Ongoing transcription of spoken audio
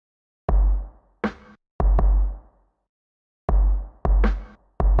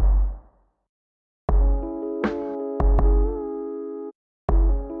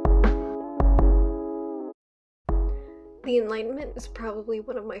The Enlightenment is probably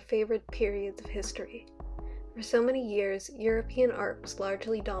one of my favorite periods of history. For so many years, European art was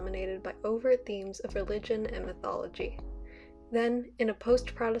largely dominated by overt themes of religion and mythology. Then, in a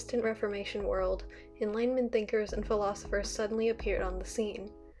post-Protestant Reformation world, Enlightenment thinkers and philosophers suddenly appeared on the scene.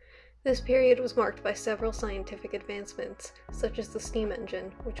 This period was marked by several scientific advancements, such as the steam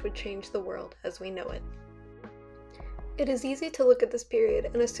engine, which would change the world as we know it. It is easy to look at this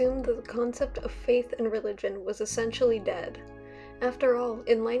period and assume that the concept of faith and religion was essentially dead. After all,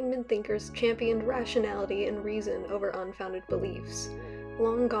 Enlightenment thinkers championed rationality and reason over unfounded beliefs.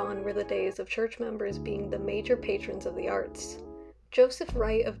 Long gone were the days of church members being the major patrons of the arts. Joseph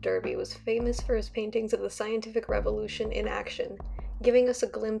Wright of Derby was famous for his paintings of the scientific revolution in action, giving us a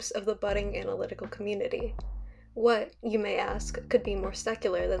glimpse of the budding analytical community. What, you may ask, could be more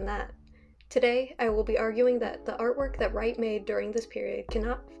secular than that? Today, I will be arguing that the artwork that Wright made during this period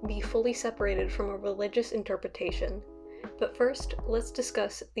cannot be fully separated from a religious interpretation. But first, let's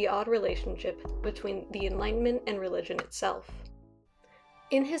discuss the odd relationship between the Enlightenment and religion itself.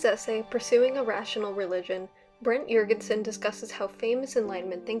 In his essay, Pursuing a Rational Religion, Brent Jurgensen discusses how famous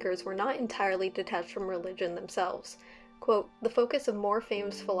Enlightenment thinkers were not entirely detached from religion themselves. Quote, "The focus of more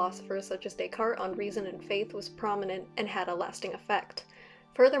famous philosophers such as Descartes on reason and faith was prominent and had a lasting effect.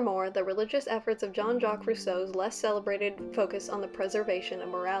 Furthermore, the religious efforts of Jean-Jacques Rousseau's less celebrated focus on the preservation of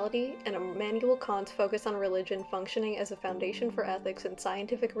morality and Immanuel Kant's focus on religion functioning as a foundation for ethics and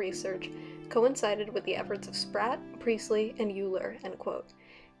scientific research coincided with the efforts of Spratt, Priestley, and Euler." End quote.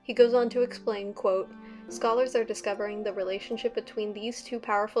 He goes on to explain, quote, "Scholars are discovering the relationship between these two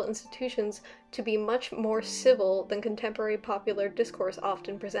powerful institutions to be much more civil than contemporary popular discourse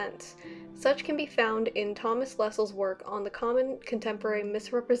often presents. Such can be found in Thomas Lassel's work on the common contemporary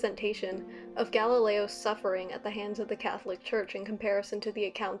misrepresentation of Galileo's suffering at the hands of the Catholic Church in comparison to the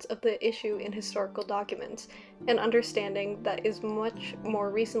accounts of the issue in historical documents, an understanding that is much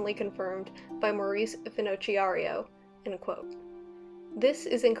more recently confirmed by Maurice Finocchiario." End quote. This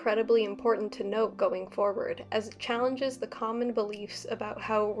is incredibly important to note going forward, as it challenges the common beliefs about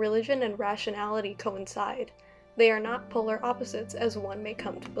how religion and rationality coincide. They are not polar opposites as one may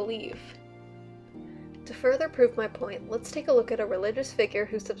come to believe. To further prove my point, let's take a look at a religious figure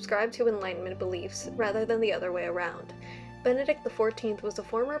who subscribed to Enlightenment beliefs rather than the other way around. Benedict XIV was a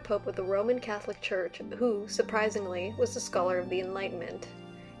former pope of the Roman Catholic Church who, surprisingly, was a scholar of the Enlightenment.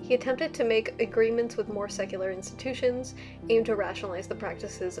 He attempted to make agreements with more secular institutions, aimed to rationalize the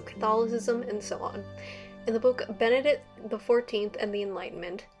practices of Catholicism, and so on. In the book Benedict XIV and the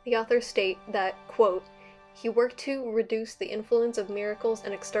Enlightenment, the authors state that, quote, "He worked to reduce the influence of miracles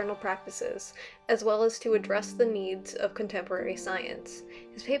and external practices, as well as to address the needs of contemporary science.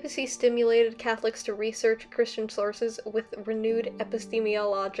 His papacy stimulated Catholics to research Christian sources with renewed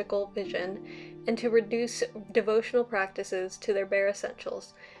epistemological vision, and to reduce devotional practices to their bare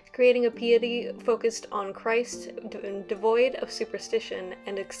essentials, creating a piety focused on Christ, devoid of superstition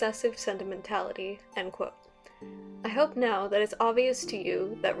and excessive sentimentality." End quote. I hope now that it's obvious to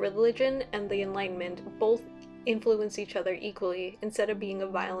you that religion and the Enlightenment both influence each other equally instead of being a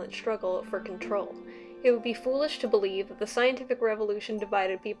violent struggle for control. It would be foolish to believe that the scientific revolution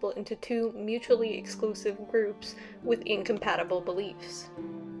divided people into two mutually exclusive groups with incompatible beliefs.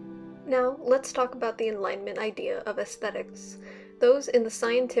 Now, let's talk about the Enlightenment idea of aesthetics. Those in the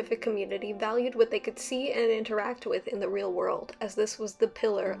scientific community valued what they could see and interact with in the real world, as this was the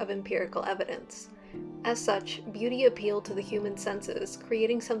pillar of empirical evidence. As such, beauty appealed to the human senses,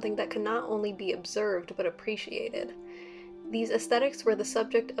 creating something that could not only be observed but appreciated. These aesthetics were the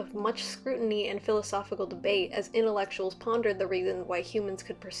subject of much scrutiny and philosophical debate as intellectuals pondered the reason why humans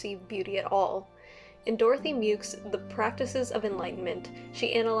could perceive beauty at all. In Dorothy Mewk's The Practices of Enlightenment,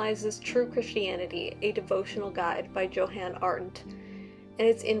 she analyzes True Christianity, a devotional guide by Johann Arndt, and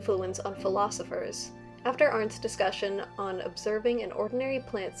its influence on philosophers. After Arndt's discussion on observing an ordinary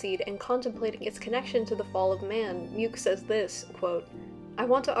plant seed and contemplating its connection to the fall of man, Mewk says this, quote, "I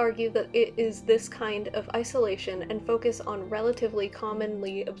want to argue that it is this kind of isolation and focus on relatively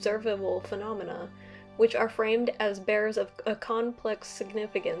commonly observable phenomena, which are framed as bearers of a complex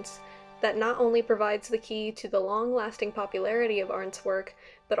significance, that not only provides the key to the long-lasting popularity of Arndt's work,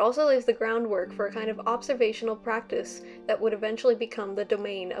 but also lays the groundwork for a kind of observational practice that would eventually become the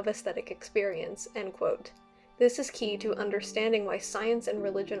domain of aesthetic experience." End quote. This is key to understanding why science and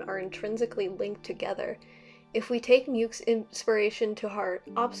religion are intrinsically linked together. If we take Mewk's inspiration to heart,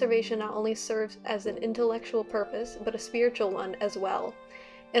 observation not only serves as an intellectual purpose, but a spiritual one as well.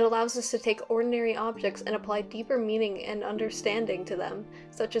 It allows us to take ordinary objects and apply deeper meaning and understanding to them,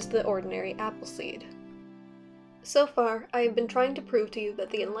 such as the ordinary apple seed. So far, I have been trying to prove to you that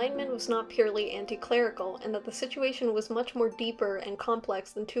the Enlightenment was not purely anti-clerical, and that the situation was much more deeper and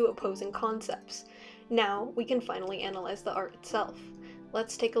complex than two opposing concepts. Now, we can finally analyze the art itself.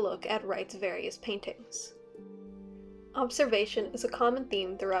 Let's take a look at Wright's various paintings. Observation is a common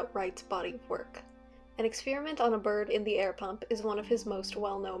theme throughout Wright's body of work. An experiment on a bird in the air pump is one of his most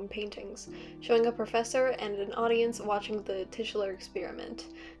well-known paintings, showing a professor and an audience watching the titular experiment.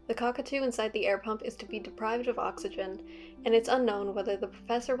 The cockatoo inside the air pump is to be deprived of oxygen, and it's unknown whether the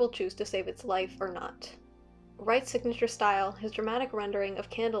professor will choose to save its life or not. Wright's signature style, his dramatic rendering of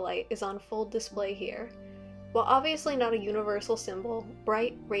candlelight, is on full display here. While obviously not a universal symbol,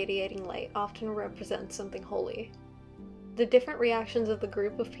 bright, radiating light often represents something holy. The different reactions of the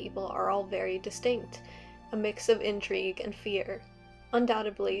group of people are all very distinct, a mix of intrigue and fear.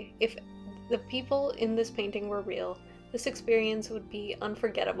 Undoubtedly, if the people in this painting were real, this experience would be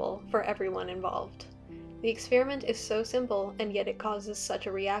unforgettable for everyone involved. The experiment is so simple, and yet it causes such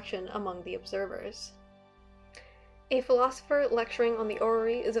a reaction among the observers. A philosopher lecturing on the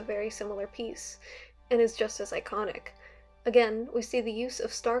orrery is a very similar piece, and is just as iconic. Again, we see the use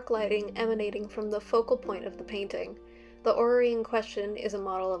of stark lighting emanating from the focal point of the painting. The orrery in question is a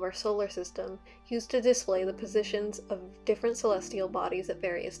model of our solar system, used to display the positions of different celestial bodies at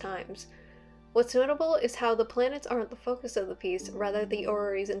various times. What's notable is how the planets aren't the focus of the piece, rather the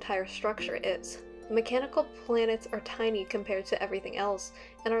orrery's entire structure is. The mechanical planets are tiny compared to everything else,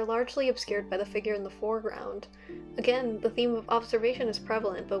 and are largely obscured by the figure in the foreground. Again, the theme of observation is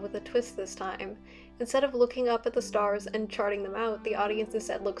prevalent, but with a twist this time. Instead of looking up at the stars and charting them out, the audience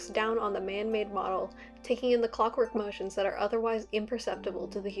instead looks down on the man-made model, taking in the clockwork motions that are otherwise imperceptible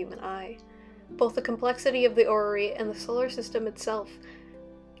to the human eye. Both the complexity of the orrery and the solar system itself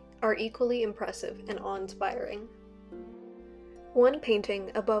are equally impressive and awe-inspiring. One painting,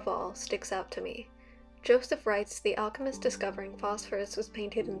 above all, sticks out to me. Joseph Wright's The Alchemist Discovering Phosphorus was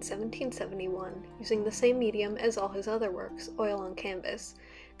painted in 1771, using the same medium as all his other works, oil on canvas.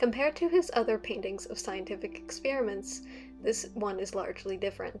 Compared to his other paintings of scientific experiments, this one is largely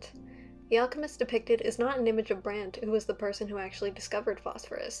different. The alchemist depicted is not an image of Brandt, who was the person who actually discovered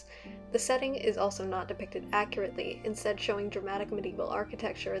phosphorus. The setting is also not depicted accurately, instead showing dramatic medieval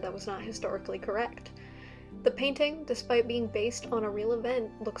architecture that was not historically correct. The painting, despite being based on a real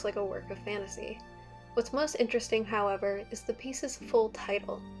event, looks like a work of fantasy. What's most interesting, however, is the piece's full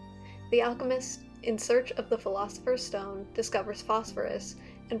title. The alchemist, in search of the philosopher's stone, discovers phosphorus,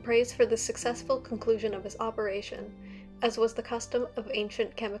 and prays for the successful conclusion of his operation, as was the custom of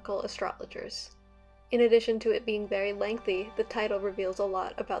ancient chemical astrologers. In addition to it being very lengthy, the title reveals a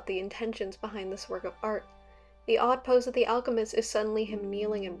lot about the intentions behind this work of art. The odd pose of the alchemist is suddenly him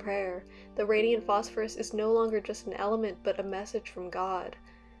kneeling in prayer. The radiant phosphorus is no longer just an element, but a message from God.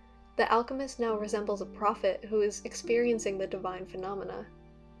 The alchemist now resembles a prophet who is experiencing the divine phenomena.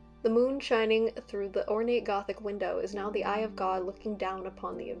 The moon shining through the ornate Gothic window is now the eye of God looking down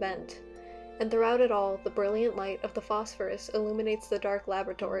upon the event. And throughout it all, the brilliant light of the phosphorus illuminates the dark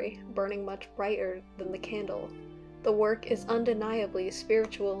laboratory, burning much brighter than the candle. The work is undeniably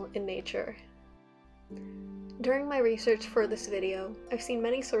spiritual in nature. During my research for this video, I've seen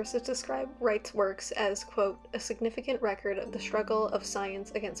many sources describe Wright's works as, quote, a significant record of the struggle of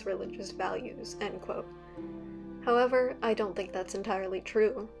science against religious values, end quote. However, I don't think that's entirely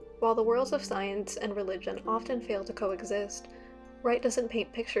true. While the worlds of science and religion often fail to coexist, Wright doesn't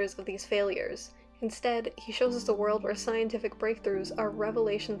paint pictures of these failures. Instead, he shows us a world where scientific breakthroughs are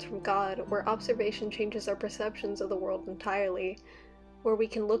revelations from God, where observation changes our perceptions of the world entirely, where we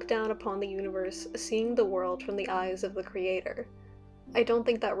can look down upon the universe, seeing the world from the eyes of the Creator. I don't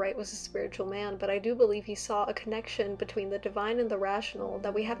think that Wright was a spiritual man, but I do believe he saw a connection between the divine and the rational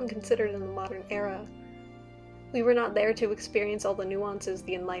that we haven't considered in the modern era. We were not there to experience all the nuances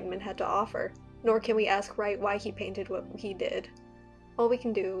the Enlightenment had to offer, nor can we ask Wright why he painted what he did. All we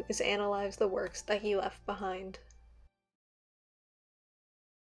can do is analyze the works that he left behind.